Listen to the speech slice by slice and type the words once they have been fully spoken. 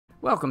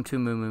Welcome to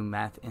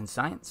MooMooMath in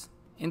Science.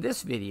 In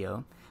this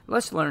video,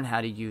 let's learn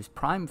how to use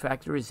prime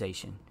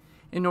factorization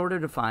in order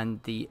to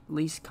find the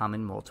least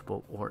common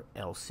multiple, or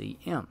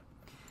LCM.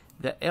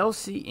 The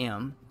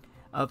LCM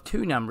of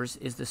two numbers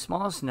is the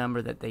smallest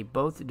number that they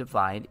both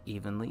divide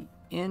evenly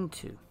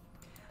into.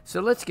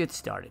 So let's get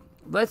started.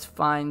 Let's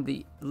find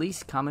the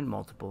least common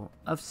multiple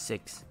of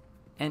 6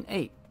 and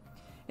 8.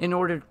 In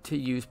order to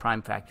use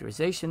prime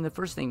factorization, the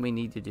first thing we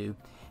need to do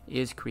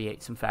is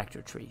create some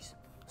factor trees.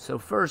 So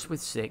first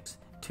with 6,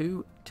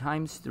 2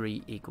 times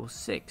 3 equals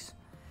 6.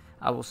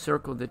 I will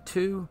circle the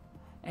 2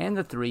 and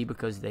the 3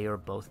 because they are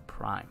both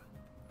prime.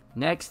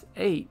 Next,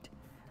 8,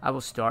 I will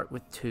start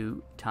with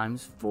 2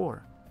 times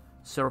 4.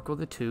 Circle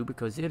the 2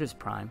 because it is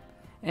prime.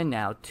 And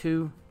now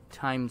 2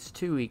 times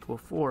 2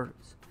 equals 4,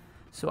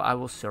 so I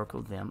will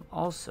circle them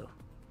also.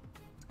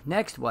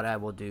 Next, what I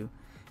will do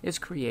is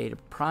create a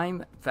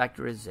prime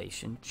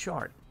factorization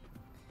chart.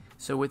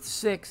 So with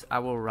 6, I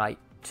will write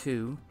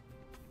 2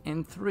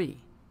 and 3.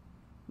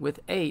 With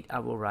 8, I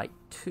will write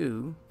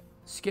 2,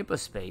 skip a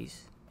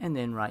space, and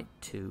then write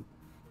 2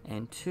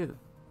 and 2.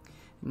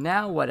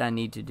 Now what I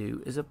need to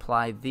do is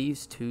apply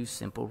these two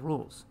simple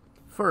rules.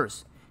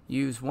 First,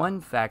 use one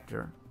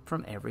factor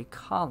from every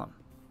column.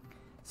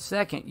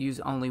 Second, use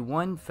only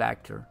one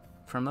factor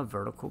from a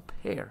vertical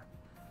pair.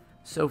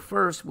 So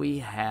first we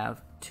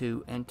have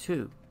 2 and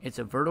 2. It's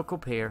a vertical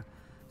pair,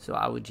 so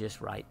I would just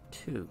write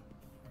 2.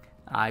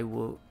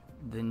 The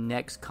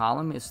next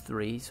column is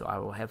 3, so I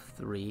will have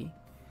 3.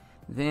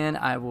 Then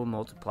I will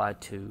multiply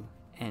 2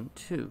 and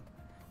 2.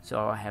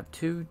 So I have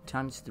 2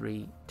 times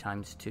 3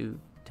 times 2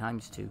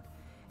 times 2,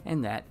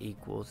 and that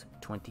equals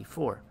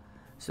 24.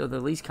 So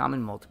the least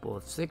common multiple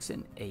of 6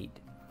 and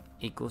 8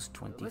 equals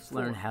 24. Let's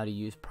learn how to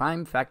use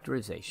prime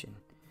factorization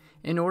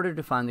in order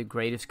to find the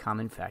greatest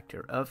common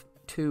factor of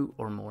two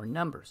or more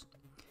numbers.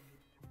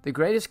 The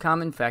greatest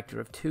common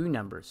factor of two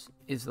numbers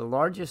is the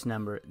largest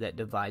number that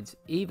divides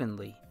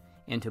evenly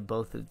into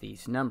both of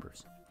these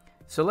numbers.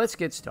 So let's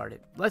get started.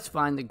 Let's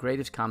find the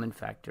greatest common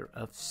factor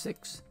of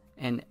 6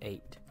 and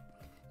 8.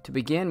 To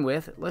begin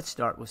with, let's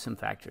start with some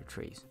factor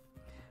trees.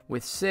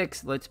 With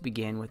 6, let's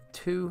begin with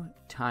 2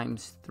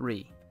 times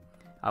 3.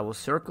 I will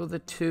circle the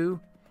 2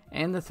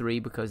 and the 3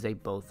 because they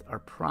both are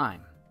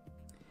prime.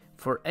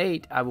 For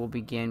 8, I will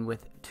begin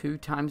with 2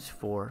 times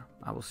 4.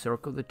 I will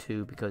circle the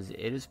 2 because it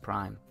is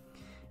prime.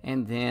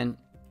 And then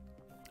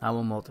I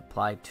will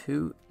multiply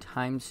 2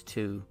 times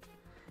 2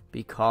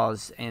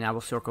 and I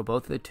will circle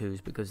both of the 2's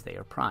because they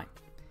are prime.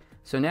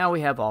 So now we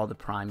have all the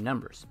prime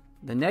numbers.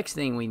 The next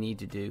thing we need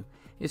to do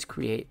is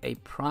create a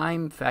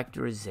prime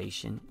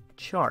factorization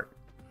chart.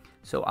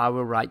 So I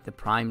will write the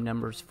prime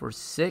numbers for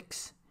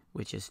 6,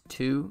 which is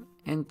 2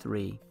 and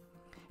 3,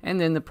 and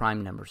then the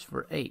prime numbers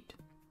for 8.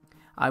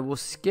 I will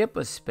skip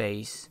a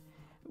space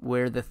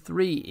where the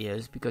 3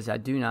 is because I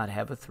do not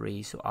have a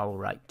 3, so I will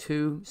write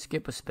 2,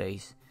 skip a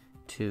space,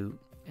 2,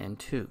 and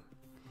 2.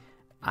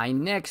 I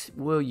next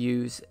will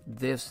use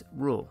this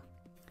rule.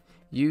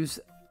 Use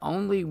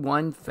only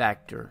one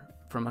factor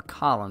from a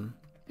column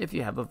if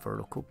you have a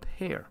vertical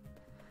pair.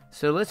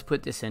 So let's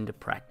put this into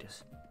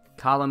practice.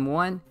 Column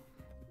 1,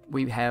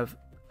 we have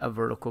a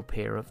vertical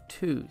pair of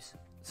 2's,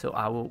 so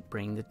I will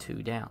bring the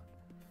 2 down.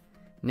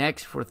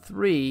 Next, for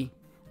 3,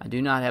 I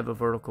do not have a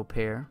vertical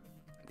pair.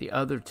 The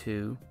other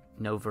 2,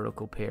 no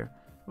vertical pair,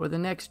 or the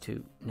next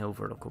 2, no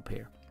vertical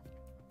pair.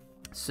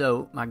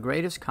 So my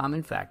greatest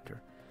common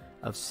factor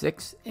of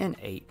 6 and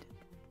 8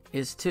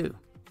 is 2.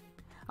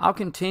 I'll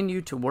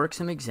continue to work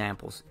some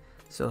examples,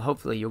 so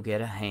hopefully you'll get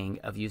a hang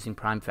of using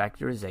prime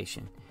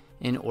factorization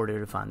in order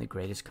to find the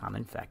greatest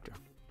common factor.